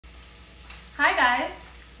Hi guys,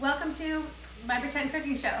 welcome to my pretend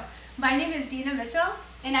cooking show. My name is Dina Mitchell.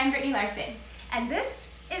 And I'm Brittany Larson. And this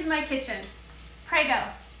is my kitchen. Prego.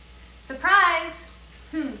 Surprise!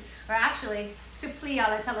 Or actually, Supplì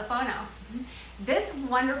al Telefono. This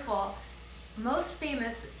wonderful, most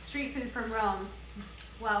famous street food from Rome,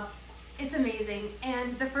 well, it's amazing.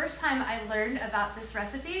 And the first time I learned about this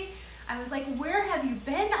recipe, I was like, where have you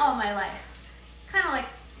been all my life? Kind of like,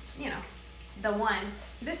 you know, the one.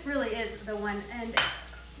 This really is the one. And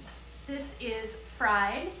this is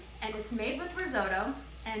fried, and it's made with risotto.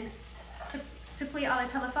 And Supplì al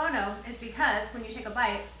Telefono is because when you take a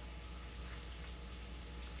bite,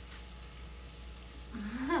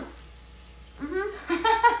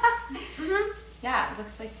 Yeah, it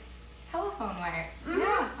looks like telephone wire.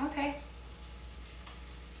 Yeah, okay.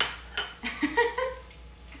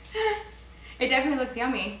 It definitely looks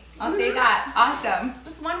yummy. I'll say that. Awesome.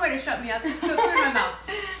 That's one way to shut me up. Just put food in my mouth.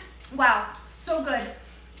 Wow, so good.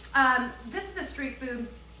 This is a street food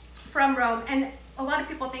from Rome, and a lot of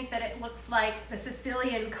people think that it looks like the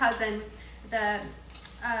Sicilian cousin, the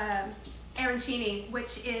arancini,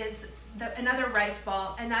 which is another rice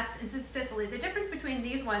ball, and that's in Sicily. The difference between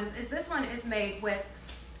these ones is this one is made with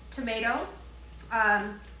tomato,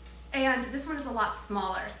 and this one is a lot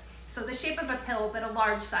smaller. So the shape of a pill, but a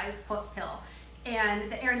large size pill.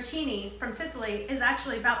 And the arancini from Sicily is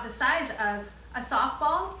actually about the size of a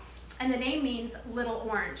softball, and the name means little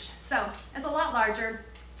orange. So it's a lot larger.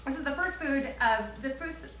 This is the first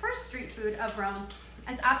first street food of Rome.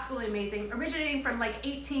 It's absolutely amazing, originating from like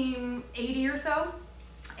 1880 or so.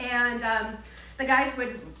 And the guys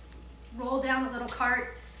would roll down a little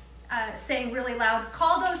cart saying really loud,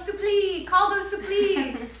 "Caldo supplì, caldo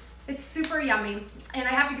supplì." It's super yummy. And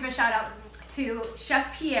I have to give a shout out to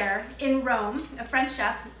Chef Pierre in Rome, a French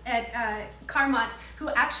chef at Carmont, who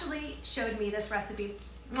actually showed me this recipe.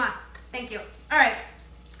 Mwah. Thank you. All right,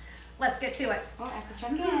 let's get to it. Oh, I have to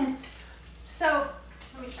check in. So,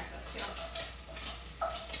 let me check this too.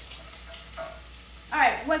 All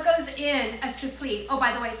right, what goes in a supplì? Oh,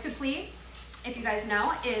 by the way, supplì, if you guys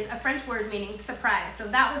know, is a French word meaning surprise. So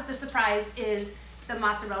that was the surprise, is the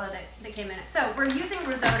mozzarella that came in it. So we're using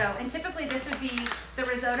risotto, and typically this would be the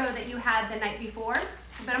risotto that you had the night before,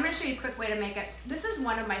 but I'm gonna show you a quick way to make it. This is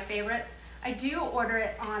one of my favorites. I do order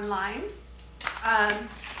it online.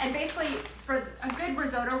 And basically, for a good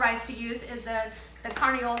risotto rice to use is the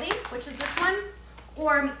carnioli, which is this one,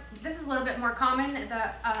 or this is a little bit more common,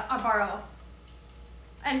 the arbaro.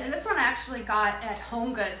 And this one I actually got at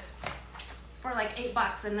Home Goods for like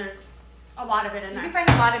 $8, and there's a lot of it in there. You can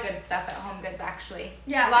find a lot of good stuff at Home Goods, actually.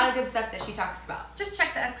 Yeah, a lot of good stuff that she talks about. Just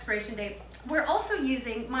check the expiration date. We're also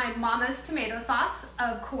using my mama's tomato sauce,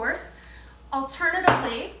 of course.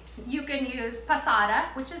 Alternatively, you can use passata,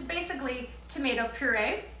 which is basically tomato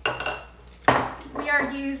puree. We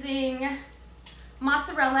are using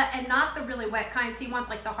mozzarella, and not the really wet kind, so you want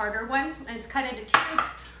like the harder one, and it's cut into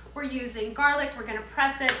cubes. We're using garlic, we're gonna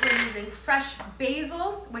press it. We're using fresh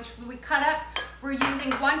basil, which we cut up. We're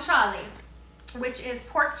using guanciale, which is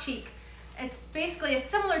pork cheek. It's basically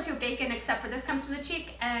similar to bacon, except for this comes from the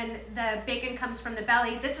cheek and the bacon comes from the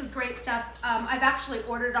belly. This is great stuff. I've actually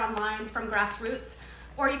ordered online from Grassroots,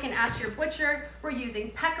 or you can ask your butcher. We're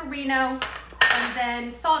using pecorino, and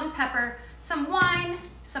then salt and pepper, some wine,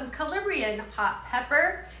 some Calabrian hot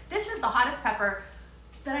pepper. This is the hottest pepper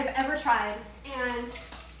that I've ever tried, and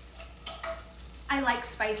I like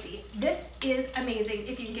spicy. This is amazing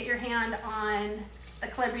if you can get your hand on the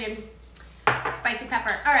Calabrian spicy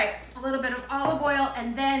pepper. All right, a little bit of olive oil,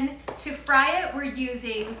 and then to fry it, we're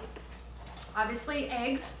using, obviously,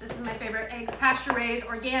 eggs. This is my favorite, eggs, pasture-raised,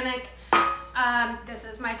 organic. This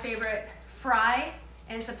is my favorite fry,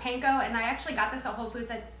 and it's a panko, and I actually got this at Whole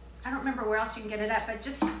Foods. I don't remember where else you can get it at, but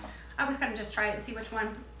I was gonna just try it and see which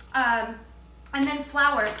one. And then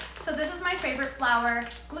flour. So this is my favorite flour,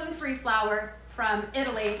 gluten-free flour from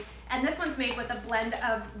Italy, and this one's made with a blend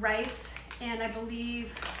of rice, and I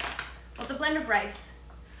believe, well, it's a blend of rice.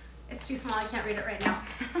 It's too small, I can't read it right now.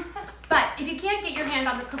 But if you can't get your hand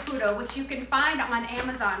on the caputo, which you can find on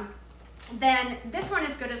Amazon, then this one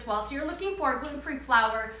is good as well. So you're looking for a gluten-free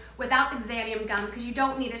flour without the xanthium gum, because you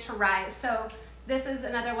don't need it to rise. So this is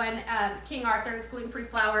another one, King Arthur's gluten-free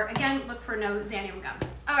flour. Again, look for no xanthium gum.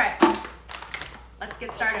 All right, let's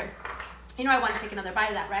get started. You know I want to take another bite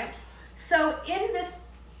of that, right? So in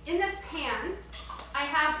this pan, I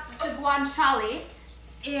have the guanciale,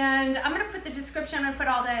 and I'm gonna put the description, I'm gonna put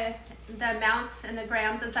all the amounts and the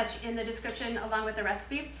grams and such in the description along with the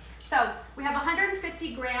recipe. So we have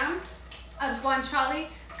 150 grams of guanciale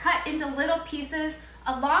cut into little pieces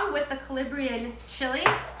along with the Calabrian chili.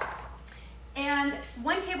 and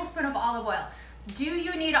 1 tablespoon of olive oil. Do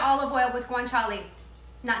you need olive oil with guanciale?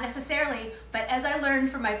 Not necessarily, but as I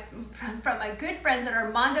learned from my good friends at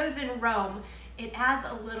Armando's in Rome, it adds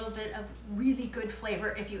a little bit of really good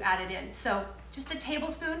flavor if you add it in. So just a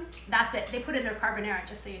tablespoon, that's it. They put in their carbonara,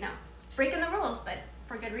 just so you know. Breaking the rules, but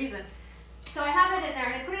for good reason. So I have it in there,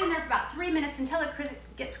 and I put it in there for about 3 minutes until it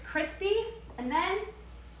gets crispy, and then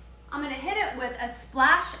I'm gonna hit it with a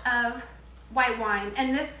splash of white wine.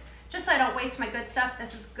 And this, just so I don't waste my good stuff,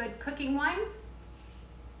 this is good cooking wine.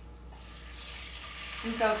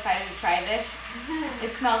 I'm so excited to try this. It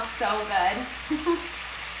smells so good.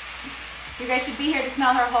 You guys should be here to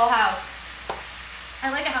smell her whole house. I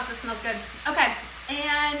like a house that smells good. Okay,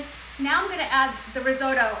 and now I'm gonna add the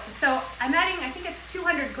risotto. So I'm adding, I think it's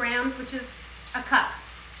 200 grams, which is a cup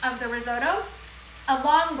of the risotto,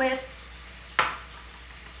 along with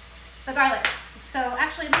the garlic. So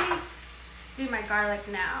actually, let me do my garlic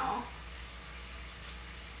now.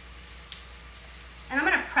 And I'm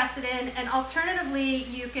gonna press it in, and alternatively,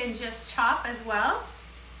 you can just chop as well.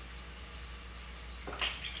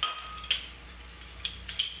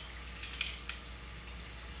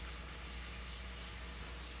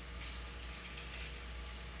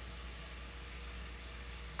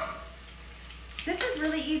 This is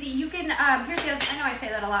really easy. You can, here's the other, I know I say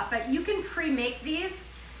that a lot, but you can pre-make these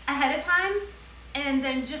ahead of time and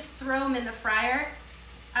then just throw them in the fryer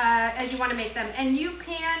as you want to make them. And you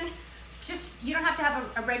can just, you don't have to have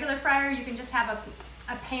a regular fryer. You can just have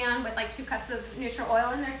a pan with like 2 cups of neutral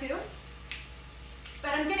oil in there too.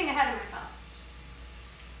 But I'm getting ahead of myself.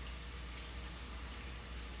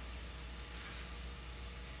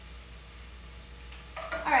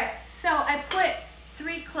 All right, so I put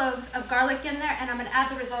 3 cloves of garlic in there, and I'm gonna add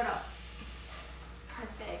the risotto.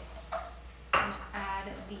 Perfect. And add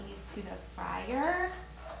these to the fryer.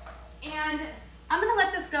 And I'm gonna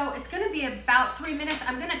let this go. It's gonna be about 3 minutes.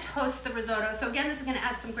 I'm gonna toast the risotto. So again, this is gonna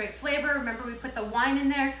add some great flavor. Remember, we put the wine in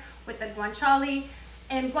there with the guanciale.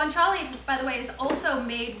 And guanciale, by the way, is also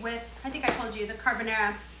made with, I think I told you, the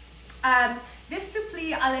carbonara. This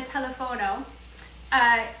Supplì al Telefono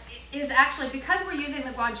is actually, because we're using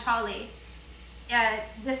the guanciale,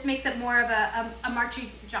 this makes it more of a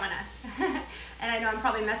martrigiana. And I know I'm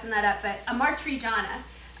probably messing that up, but a martrigiana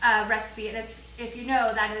recipe. And if you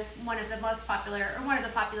know, that is one of the most popular, or one of the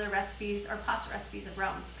popular recipes or pasta recipes of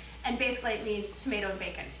Rome. And basically it means tomato and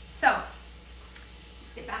bacon. So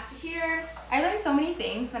let's get back to here. I learned so many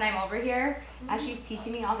things when I'm over here as she's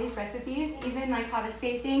teaching me all these recipes, even like how to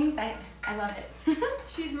say things. I love it.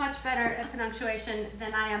 She's much better at pronunciation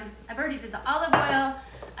than I am. I've already did the olive oil.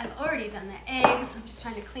 I've already done the eggs. I'm just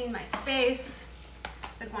trying to clean my space.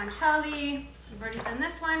 The guanciale. I've already done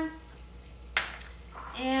this one.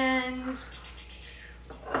 And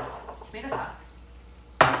tomato sauce.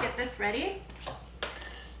 Let's get this ready.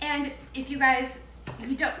 And if you guys,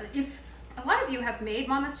 if a lot of you have made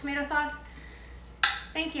Mama's tomato sauce,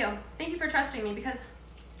 thank you. Thank you for trusting me, because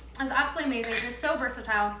it's absolutely amazing. It's so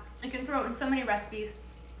versatile. You can throw it in so many recipes.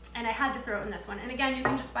 And I had to throw it in this one. And again, you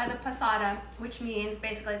can just buy the passata, which means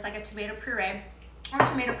basically it's like a tomato puree,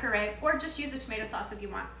 or just use the tomato sauce if you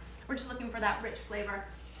want. We're just looking for that rich flavor.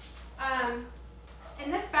 And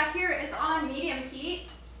this back here is on medium heat,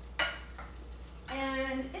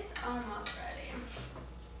 and it's almost ready.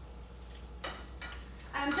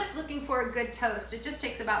 I'm just looking for a good toast. It just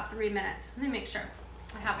takes about 3 minutes. Let me make sure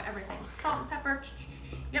I have everything. Salt and pepper.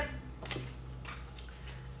 Yep.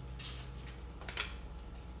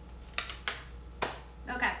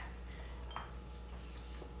 Okay. I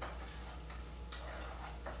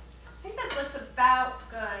think this looks about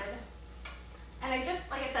good. And I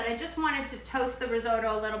just, like I said, I just wanted to toast the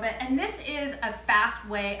risotto a little bit. And this is a fast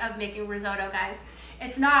way of making risotto, guys.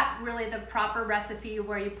 It's not really the proper recipe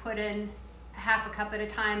where you put in half a cup at a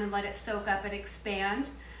time and let it soak up and expand.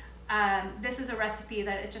 This is a recipe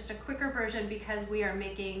that is just a quicker version because we are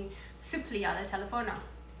making Supplì al Telefono.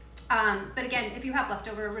 But again, if you have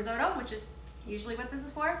leftover risotto, which is usually what this is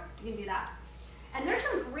for, you can do that. And there's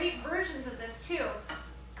some great versions of this too.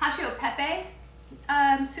 Cacio e pepe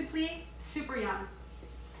supplì, super yum.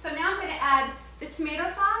 So now I'm going to add the tomato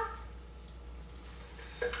sauce.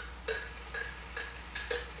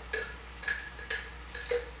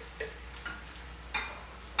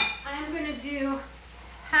 I'm going to do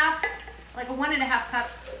half, like a 1.5 cup,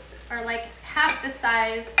 or like half the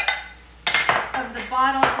size of the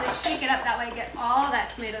bottle. I'm going to shake it up, that way I get all that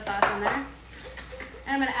tomato sauce in there.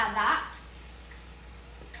 And I'm going to add that.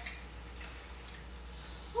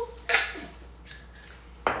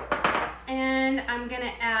 And I'm going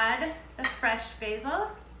to add the fresh basil.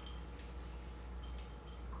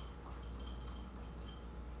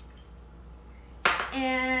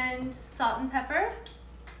 and salt and pepper.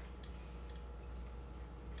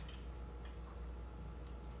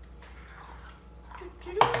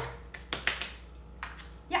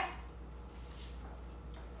 Yeah.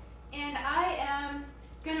 And I am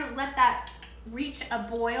gonna let that reach a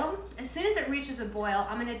boil. As soon as it reaches a boil,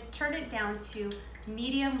 I'm gonna turn it down to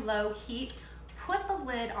medium-low heat, put the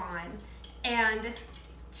lid on, and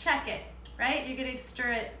check it, right? You're gonna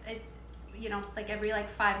stir it, you know, like every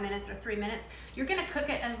 5 minutes or 3 minutes. You're gonna cook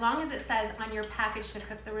it as long as it says on your package to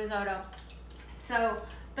cook the risotto. So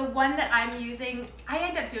the one that I'm using, I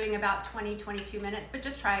end up doing about 20-22 minutes, but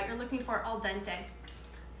just try it. You're looking for al dente.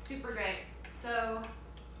 Super great. So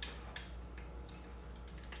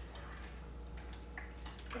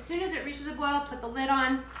as soon as it reaches a boil, put the lid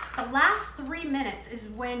on. The last 3 minutes is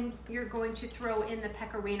when you're going to throw in the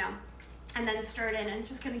pecorino and then stir it in, and it's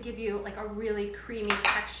just gonna give you a really creamy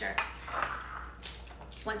texture.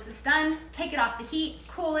 Once it's done, take it off the heat,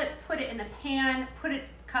 cool it, put it in a pan,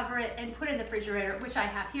 cover it, and put it in the refrigerator, which I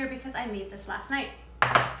have here because I made this last night.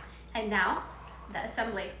 And now, the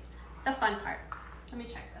assembly, the fun part. Let me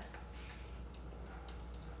check this.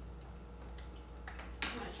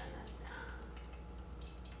 I'm gonna turn this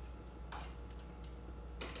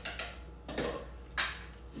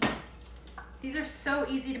down. These are so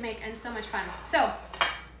easy to make and so much fun. So,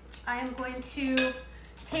 I am going to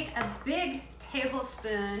take a big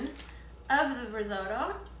tablespoon of the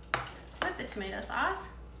risotto with the tomato sauce,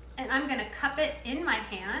 and I'm gonna cup it in my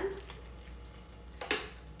hand.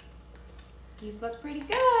 These look pretty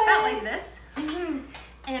good. About like this.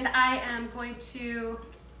 And I am going to,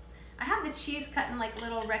 I have the cheese cut in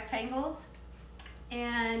little rectangles,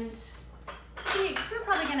 and we're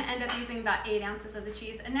probably gonna end up using about 8 ounces of the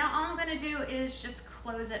cheese. And now all I'm gonna do is just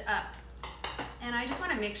close it up. And I just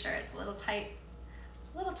wanna make sure it's a little tight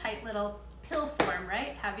little pill form,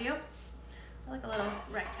 right? Have you? Like a little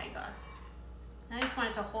rectangle. And I just want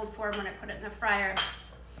it to hold form when I put it in the fryer.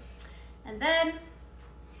 And then,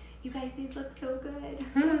 you guys, these look so good.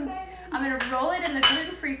 So excited. I'm gonna roll it in the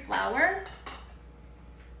gluten-free flour.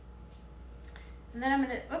 And then I'm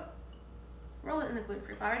gonna, roll it in the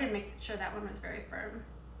gluten-free flour. I didn't make sure that one was very firm.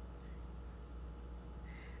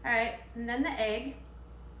 All right, and then the egg.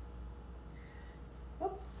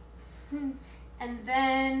 And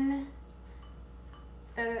then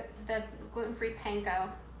the gluten-free panko.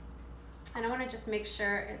 And I want to just make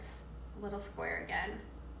sure it's a little square again.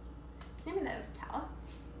 Can you give me the towel?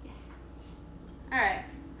 Yes. All right,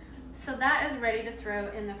 so that is ready to throw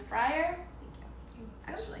in the fryer. Thank you.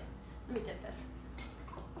 Actually, let me dip this.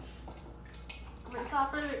 Rinse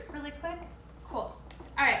off really quick. Cool.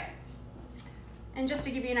 All right, and just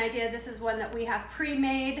to give you an idea, this is one that we have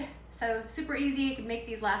pre-made, so super easy. You can make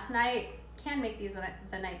these last night, can make these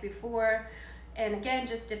the night before. And again,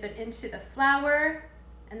 just dip it into the flour.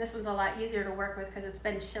 And this one's a lot easier to work with because it's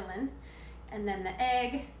been chilling. And then the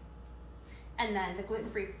egg, and then the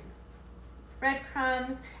gluten-free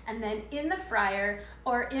breadcrumbs, and then in the fryer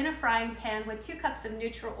or in a frying pan with 2 cups of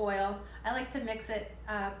neutral oil. I like to mix it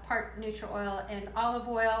part neutral oil and olive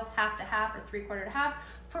oil, half to half or 3/4 to half,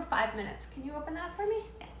 for 5 minutes. Can you open that for me?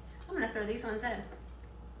 Yes. I'm gonna throw these ones in.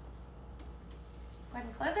 Go ahead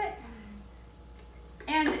and close it.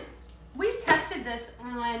 And we've tested this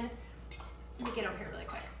on, let me get over here really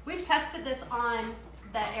quick. We've tested this on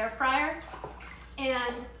the air fryer,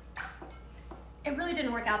 and it really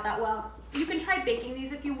didn't work out that well. You can try baking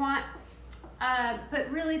these if you want, but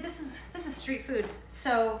really this is street food.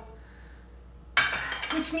 So,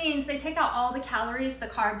 which means they take out all the calories, the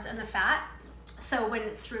carbs, and the fat. So when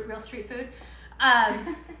it's real street food,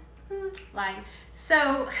 lying.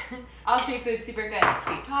 So all street food, super good.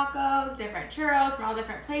 Street tacos, different churros from all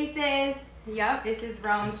different places. Yep. This is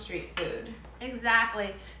Rome street food.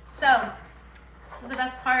 Exactly. So this is the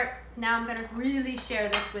best part. Now I'm gonna really share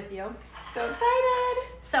this with you. So excited.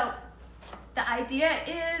 So the idea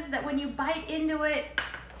is that when you bite into it,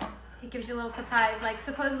 it gives you a little surprise. Like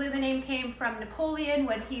supposedly the name came from Napoleon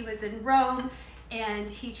when he was in Rome, and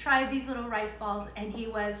he tried these little rice balls and he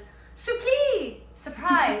was Supplì!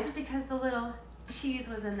 Surprised because the little cheese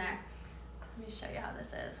was in there. Let me show you how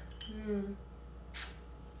this is.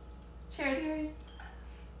 Cheers. Cheers.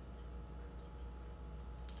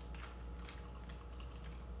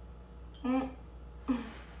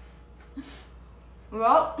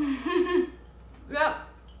 Well, yep.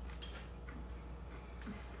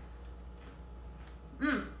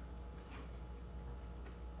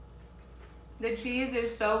 The cheese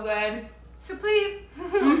is so good. Supplì.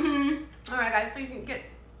 All right, guys, so you can get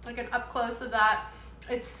like an up close of that.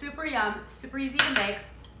 It's super yum, super easy to make.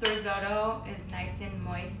 The risotto is nice and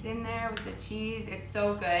moist in there with the cheese. It's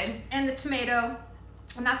so good. And the tomato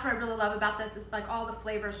And that's what I really love about this, is like all the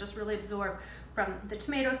flavors just really absorb from the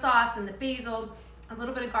tomato sauce and the basil, a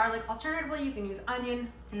little bit of garlic. Alternatively, you can use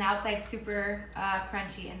onion. And the outside's super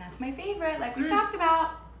crunchy, and that's my favorite, like we talked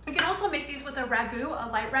about. You can also make these with a ragu, a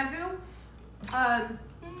light ragu.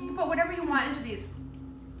 You can put whatever you want into these.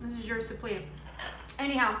 This is your supplì.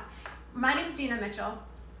 Anyhow, my name's Dina Mitchell.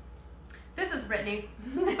 This is Brittany.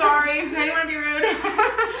 Sorry, I didn't want to be rude.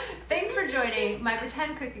 Thanks for joining my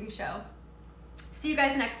pretend cooking show. See you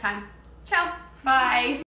guys next time. Ciao. Bye.